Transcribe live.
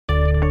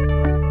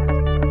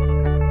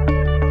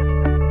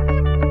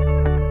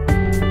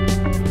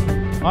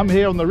I'm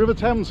here on the River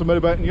Thames for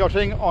motorboat and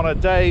yachting on a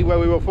day where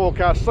we will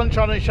forecast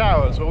sunshine and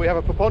showers, where we have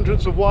a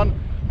preponderance of one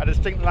and a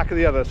distinct lack of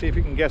the other. See if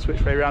you can guess which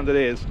way around it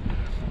is.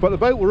 But the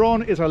boat we're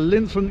on is a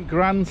Linssen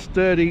Grand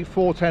Sturdy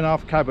 410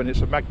 aft cabin.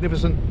 It's a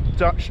magnificent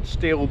Dutch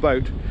steel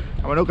boat,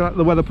 and we're not going to let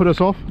the weather put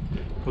us off.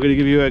 We're going to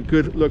give you a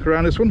good look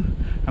around this one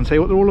and see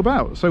what they're all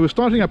about. So we're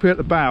starting up here at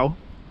the bow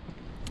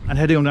and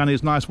heading on down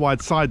these nice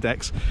wide side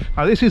decks.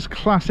 Now this is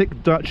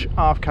classic Dutch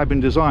aft cabin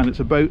design.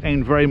 It's a boat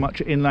aimed very much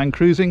at inland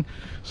cruising,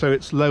 so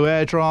it's low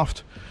air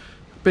draft,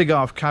 big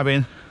aft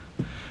cabin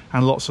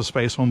and lots of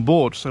space on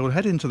board. So we'll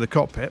head into the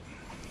cockpit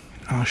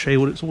and I'll show you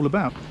what it's all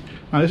about.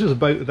 Now this is a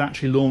boat that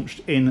actually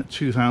launched in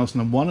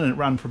 2001 and it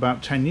ran for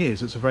about 10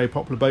 years. It's a very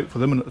popular boat for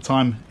them, and at the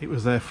time it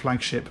was their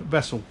flagship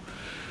vessel.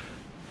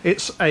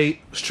 It's a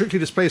strictly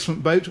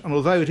displacement boat, and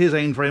although it is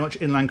aimed very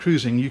much inland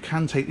cruising, you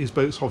can take these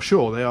boats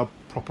offshore. They are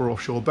proper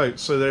offshore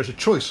boats. So there's a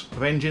choice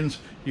of engines.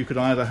 You could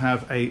either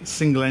have a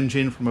single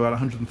engine from about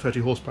 130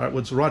 horsepower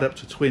upwards right up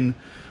to twin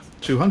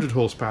 200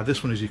 horsepower.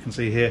 This one, as you can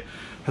see here,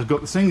 has got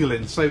the single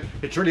in. So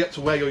it's really up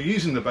to where you're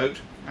using the boat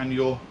and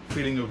your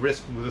feeling of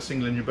risk with a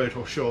single engine boat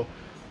offshore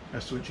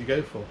as to which you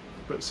go for.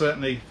 But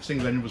certainly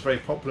single engine was very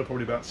popular.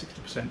 Probably about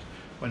 60%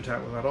 went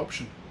out with that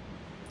option.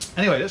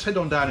 Anyway, let's head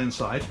on down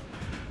inside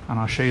and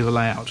I'll show you the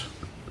layout.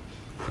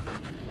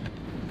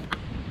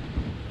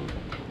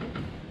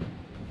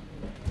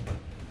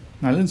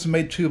 Now Linssen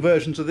made two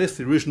versions of this.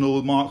 The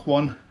original Mark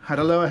 1 had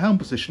a lower helm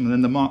position, and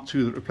then the Mark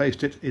 2 that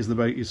replaced it is the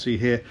boat you see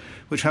here,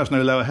 which has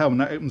no lower helm,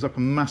 and that opens up a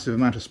massive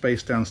amount of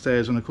space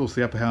downstairs, and of course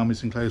the upper helm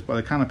is enclosed by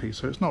the canopy,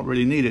 so it's not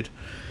really needed.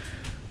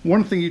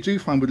 One thing you do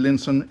find with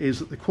Linssen is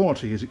that the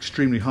quality is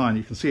extremely high, and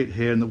you can see it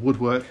here in the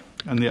woodwork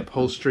and the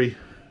upholstery,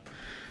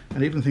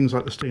 and even things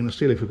like the stainless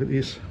steel. If you look at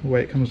this, the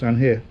way it comes down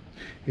here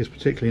is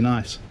particularly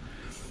nice.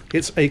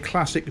 It's a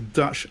classic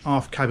Dutch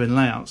aft cabin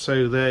layout,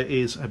 so there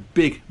is a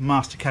big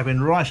master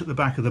cabin right at the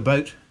back of the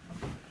boat,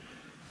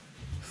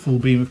 full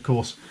beam of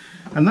course,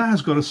 and that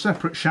has got a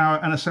separate shower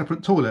and a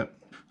separate toilet,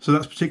 so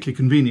that's particularly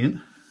convenient.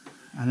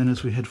 And then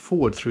as we head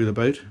forward through the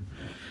boat,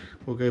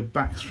 we'll go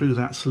back through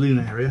that saloon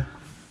area,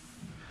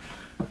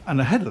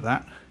 and ahead of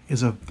that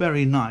is a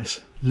very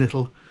nice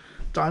little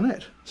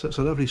dinette. So it's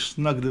a lovely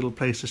snug little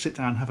place to sit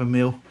down, have a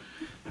meal,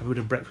 have a bit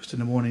of breakfast in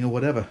the morning or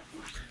whatever.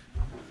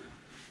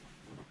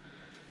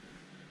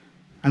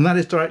 And that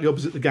is directly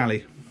opposite the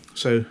galley,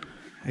 so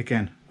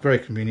again very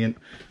convenient,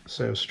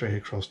 so straight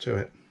across to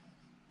it.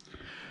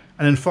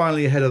 And then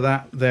finally ahead of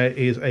that there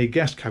is a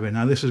guest cabin.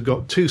 Now this has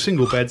got two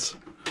single beds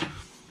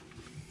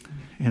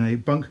in a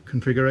bunk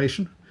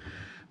configuration,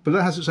 but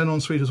that has its own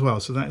ensuite as well,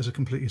 so that is a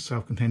completely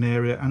self-contained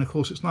area, and of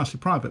course it's nicely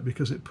private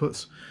because it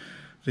puts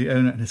the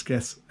owner and his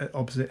guests at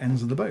opposite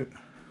ends of the boat.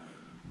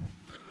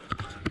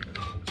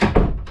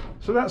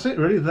 So that's it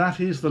really.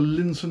 That is the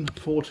Linssen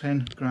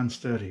 410 Grand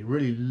Sturdy.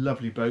 Really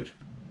lovely boat.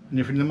 And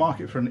if you're in the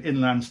market for an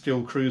inland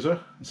steel cruiser,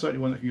 and certainly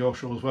one that can go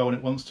offshore as well when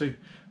it wants to,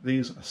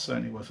 these are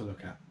certainly worth a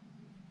look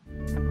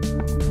at.